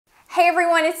Hey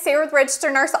everyone, it's Sarah with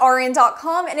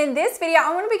RegisteredNurseRN.com, and in this video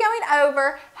I'm going to be going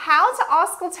over how to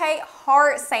auscultate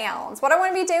heart sounds. What I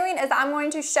want to be doing is I'm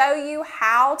going to show you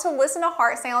how to listen to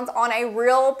heart sounds on a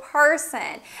real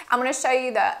person. I'm going to show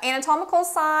you the anatomical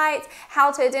sites,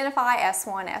 how to identify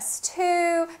S1,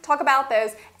 S2, talk about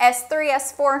those S3,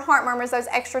 S4, and heart murmurs, those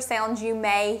extra sounds you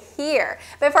may hear.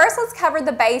 But first let's cover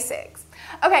the basics.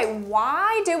 Okay,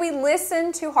 why do we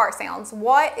listen to heart sounds?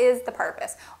 What is the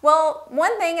purpose? Well,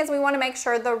 one thing is we want to make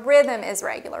sure the rhythm is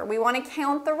regular. We want to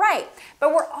count the rate.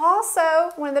 But we're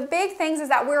also, one of the big things is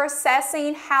that we're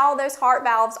assessing how those heart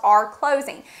valves are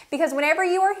closing. Because whenever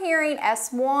you are hearing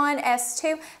S1,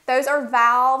 S2, those are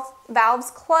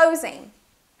valves closing.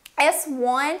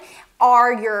 S1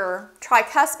 are your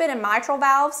tricuspid and mitral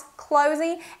valves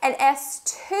closing, and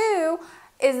S2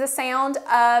 is the sound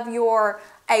of your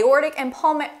aortic and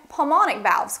pulmonic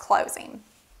valves closing.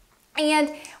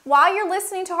 And while you're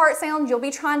listening to heart sounds, you'll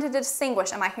be trying to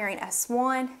distinguish, am I hearing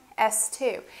S1,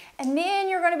 S2? And then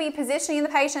you're going to be positioning the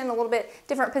patient in a little bit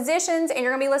different positions, and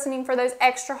you're going to be listening for those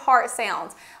extra heart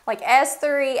sounds like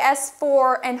S3,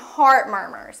 S4, and heart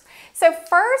murmurs. So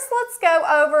first, let's go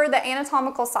over the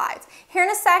anatomical sites. Here in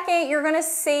a second, you're going to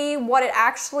see what it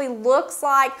actually looks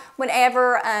like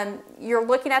whenever you're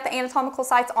looking at the anatomical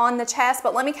sites on the chest,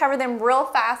 but let me cover them real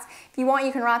fast. If you want,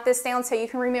 you can write this down so you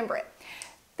can remember it.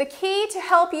 The key to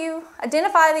help you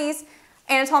identify these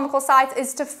anatomical sites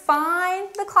is to find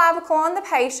the clavicle on the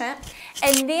patient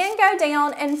and then go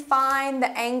down and find the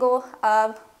angle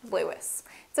of Lewis.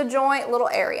 It's a joint little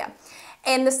area.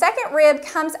 And the second rib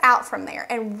comes out from there.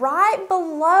 And right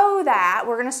below that,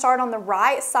 we're going to start on the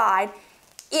right side,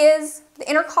 is the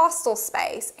intercostal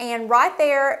space. And right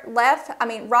there,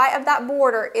 right of that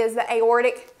border is the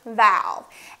aortic valve.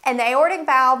 And the aortic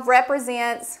valve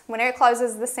represents, whenever it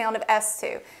closes, the sound of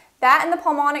S2. That and the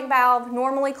pulmonic valve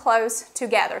normally close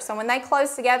together. So when they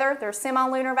close together, they're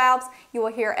semilunar valves, you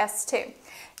will hear S2.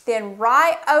 Then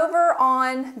right over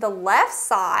on the left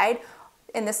side,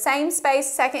 in the same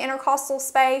space, second intercostal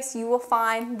space, you will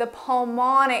find the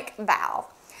pulmonic valve.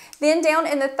 Then down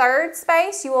in the third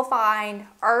space, you will find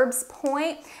Erb's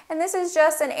point, and this is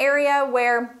just an area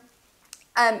where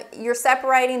you're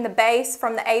separating the base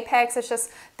from the apex. It's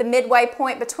just the midway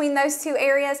point between those two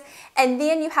areas. And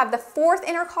then you have the fourth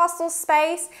intercostal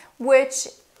space, which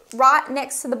right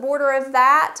next to the border of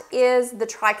that is the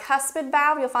tricuspid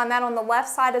valve. You'll find that on the left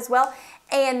side as well.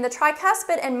 And the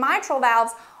tricuspid and mitral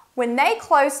valves, when they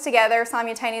close together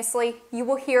simultaneously, you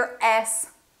will hear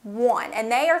S1,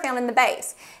 and they are found in the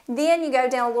base. Then you go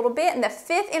down a little bit in the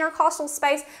fifth intercostal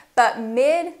space, but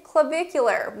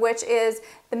mid-clavicular, which is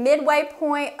the midway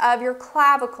point of your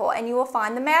clavicle, and you will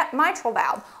find the mitral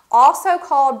valve, also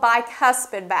called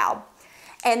bicuspid valve.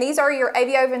 And these are your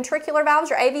avioventricular valves,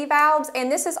 your AV valves,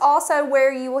 and this is also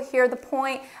where you will hear the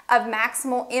point of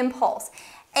maximal impulse.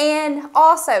 And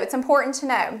also, it's important to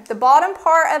know, the bottom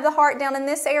part of the heart down in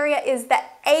this area is the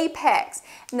apex,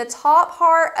 and the top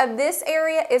part of this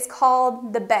area is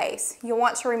called the base. You'll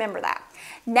want to remember that.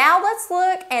 Now let's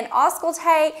look and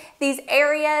auscultate these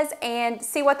areas and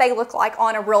see what they look like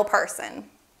on a real person.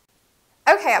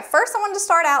 Okay, at first I wanted to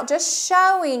start out just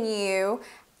showing you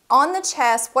on the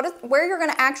chest where you're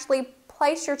going to actually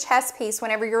place your chest piece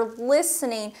whenever you're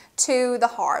listening to the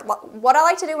heart. What I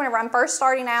like to do whenever I'm first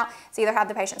starting out is either have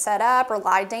the patient set up or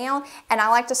lie down, and I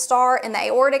like to start in the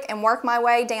aortic and work my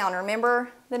way down.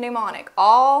 Remember the mnemonic,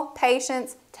 all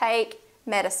patients take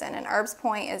medicine, and Erb's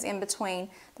point is in between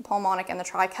the pulmonic and the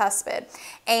tricuspid.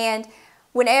 And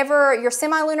whenever your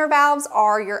semilunar valves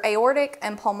are your aortic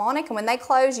and pulmonic, and when they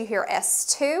close you hear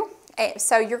S2,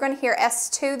 so you're going to hear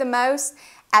S2 the most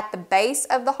at the base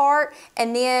of the heart,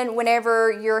 and then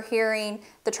whenever you're hearing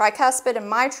the tricuspid and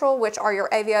mitral, which are your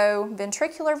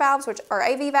avioventricular valves, which are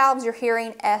AV valves, you're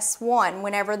hearing S1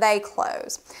 whenever they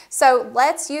close. So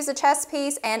let's use the chest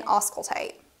piece and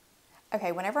auscultate.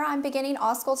 Okay, whenever I'm beginning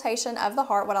auscultation of the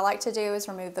heart, what I like to do is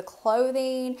remove the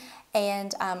clothing,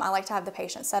 and I like to have the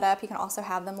patient set up. You can also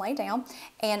have them lay down,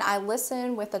 and I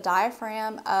listen with the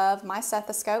diaphragm of my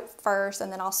stethoscope first, and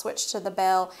then I'll switch to the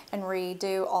bell and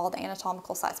redo all the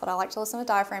anatomical sites. But I like to listen with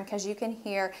diaphragm because you can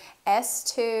hear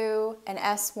S2 and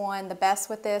S1 the best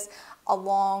with this,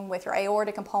 along with your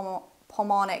aortic and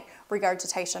pulmonic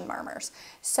regurgitation murmurs.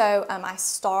 So I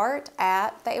start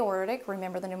at the aortic.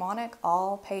 Remember the mnemonic,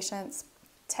 all patients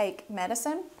take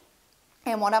medicine.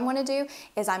 And what I'm going to do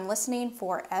is I'm listening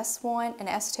for S1 and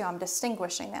S2. I'm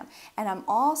distinguishing them. And I'm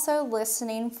also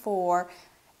listening for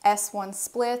S1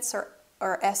 splits or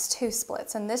S2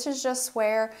 splits. And this is just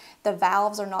where the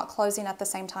valves are not closing at the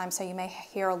same time, so you may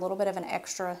hear a little bit of an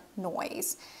extra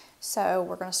noise. So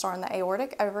we're going to start in the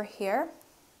aortic over here.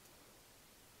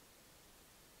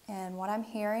 And what I'm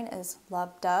hearing is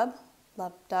lub-dub,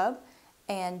 lub-dub.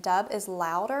 And dub is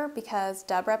louder because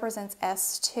dub represents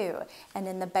S2. And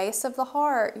in the base of the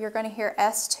heart, you're going to hear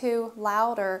S2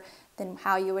 louder than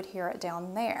how you would hear it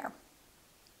down there.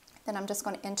 Then I'm just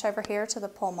going to inch over here to the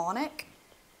pulmonic.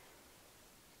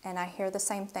 And I hear the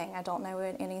same thing. I don't know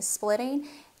any splitting.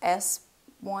 S1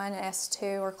 and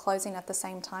S2 are closing at the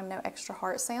same time, no extra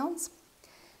heart sounds.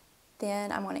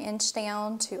 Then I'm going to inch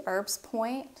down to Erb's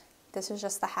point. This is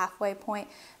just the halfway point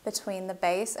between the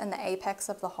base and the apex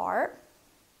of the heart.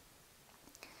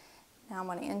 Now I'm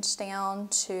going to inch down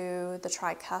to the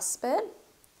tricuspid.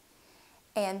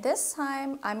 And this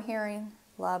time I'm hearing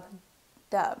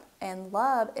lub-dub. And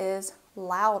lub is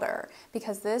louder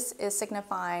because this is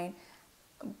signifying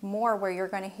more where you're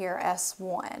going to hear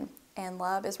S1. And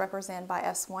lub is represented by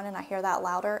S1, and I hear that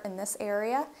louder in this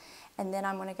area. And then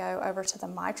I'm going to go over to the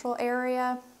mitral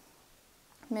area,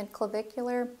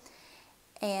 mid-clavicular,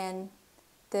 and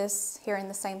this, hearing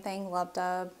the same thing,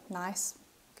 lub-dub, nice,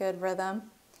 good rhythm.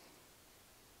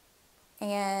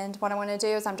 And what I want to do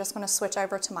is I'm just going to switch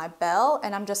over to my bell,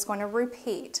 and I'm just going to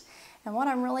repeat. And what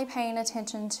I'm really paying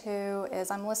attention to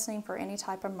is I'm listening for any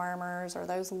type of murmurs or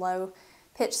those low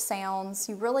pitch sounds.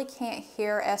 You really can't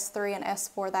hear S3 and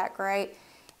S4 that great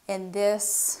in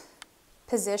this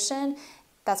position.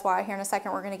 That's why here in a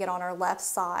second we're going to get on our left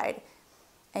side.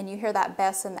 And you hear that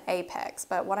best in the apex.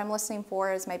 But what I'm listening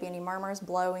for is maybe any murmurs,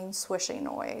 blowing, swishing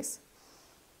noise.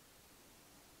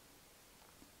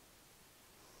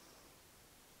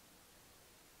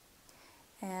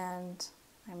 And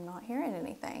I'm not hearing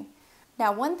anything.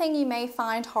 Now, one thing you may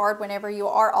find hard whenever you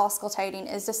are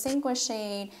auscultating is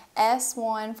distinguishing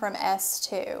S1 from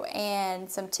S2, and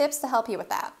some tips to help you with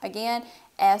that. Again,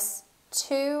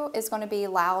 S2 is going to be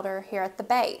louder here at the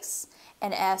base,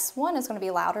 and S1 is going to be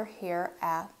louder here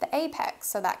at the apex,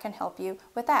 so that can help you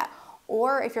with that.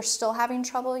 Or if you're still having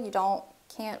trouble,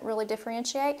 can't really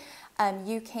differentiate,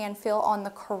 you can feel on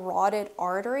the carotid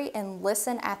artery and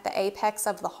listen at the apex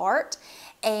of the heart,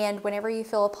 and whenever you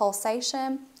feel a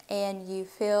pulsation and you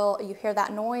hear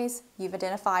that noise, you've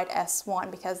identified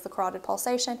S1 because the carotid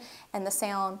pulsation and the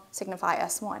sound signify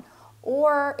S1.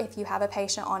 Or if you have a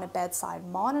patient on a bedside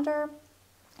monitor,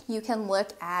 you can look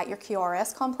at your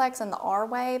QRS complex and the R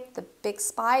wave, the big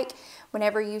spike.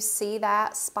 Whenever you see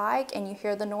that spike and you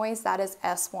hear the noise, that is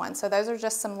S1. So those are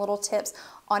just some little tips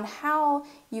on how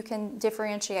you can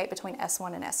differentiate between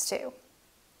S1 and S2.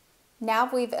 Now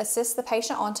we've assisted the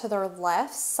patient onto their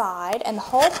left side, and the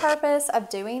whole purpose of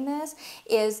doing this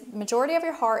is majority of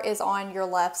your heart is on your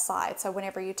left side. So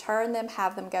whenever you turn them,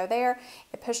 have them go there,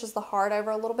 it pushes the heart over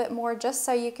a little bit more just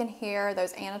so you can hear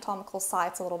those anatomical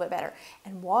sites a little bit better.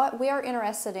 And what we are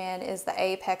interested in is the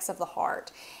apex of the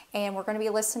heart. And we're going to be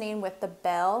listening with the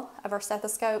bell of our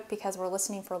stethoscope because we're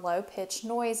listening for low pitch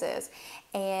noises.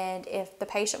 And if the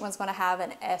patient was going to have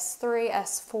an S3,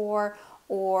 S4,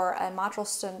 or a mitral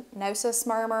stenosis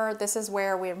murmur, this is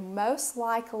where we most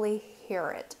likely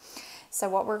hear it. So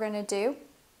what we're going to do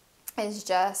is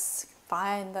just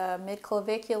find the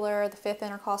mid-clavicular, the fifth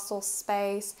intercostal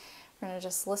space. We're going to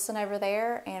just listen over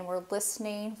there, and we're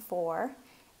listening for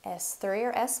S3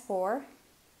 or S4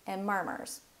 and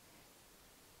murmurs.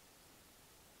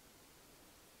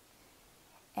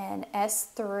 And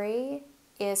S3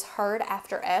 is heard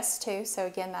after S2, so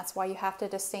again, that's why you have to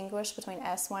distinguish between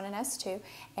S1 and S2,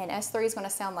 and S3 is going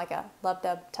to sound like a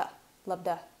lub-dub-tuh,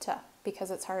 lub-duh-tuh, because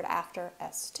it's heard after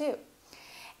S2.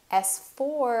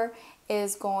 S4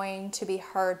 is going to be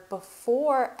heard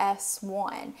before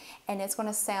S1, and it's going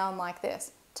to sound like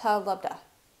this, tuh-lub-duh,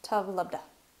 tuh-lub-duh,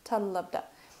 tuh-lub-duh.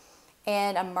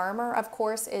 And a murmur, of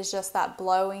course, is just that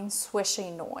blowing,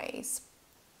 swishing noise.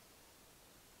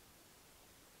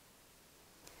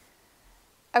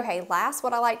 Okay, last,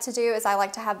 what I like to do is I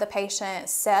like to have the patient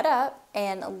set up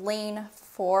and lean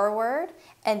forward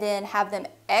and then have them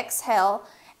exhale,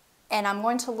 and I'm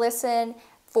going to listen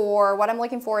for, what I'm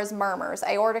looking for is murmurs,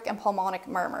 aortic and pulmonic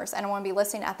murmurs, and I want to be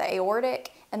listening at the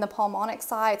aortic and the pulmonic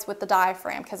sites with the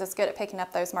diaphragm because it's good at picking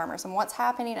up those murmurs. And what's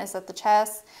happening is that the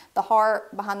chest, the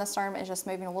heart behind the sternum is just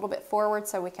moving a little bit forward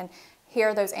so we can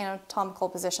hear those anatomical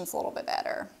positions a little bit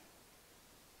better.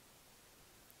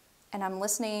 And I'm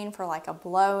listening for like a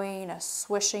blowing, a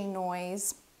swishing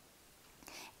noise.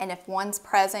 And if one's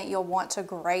present, you'll want to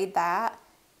grade that.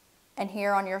 And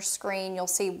here on your screen, you'll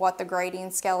see what the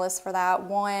grading scale is for that.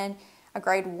 A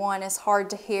grade 1 is hard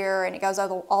to hear, and it goes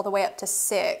all the way up to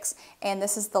 6. And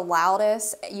this is the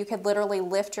loudest. You could literally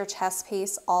lift your chest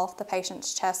piece off the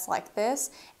patient's chest like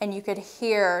this, and you could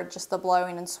hear just the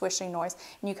blowing and swishing noise.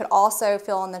 And you could also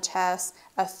feel in the chest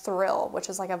a thrill, which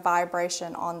is like a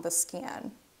vibration on the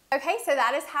skin. Okay, so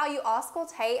that is how you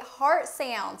auscultate heart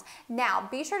sounds. Now,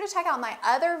 be sure to check out my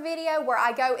other video where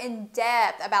I go in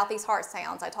depth about these heart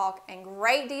sounds. I talk in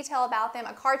great detail about them.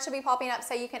 A card should be popping up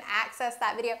so you can access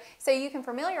that video so you can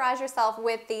familiarize yourself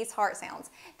with these heart sounds.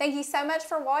 Thank you so much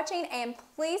for watching, and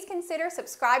please consider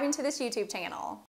subscribing to this YouTube channel.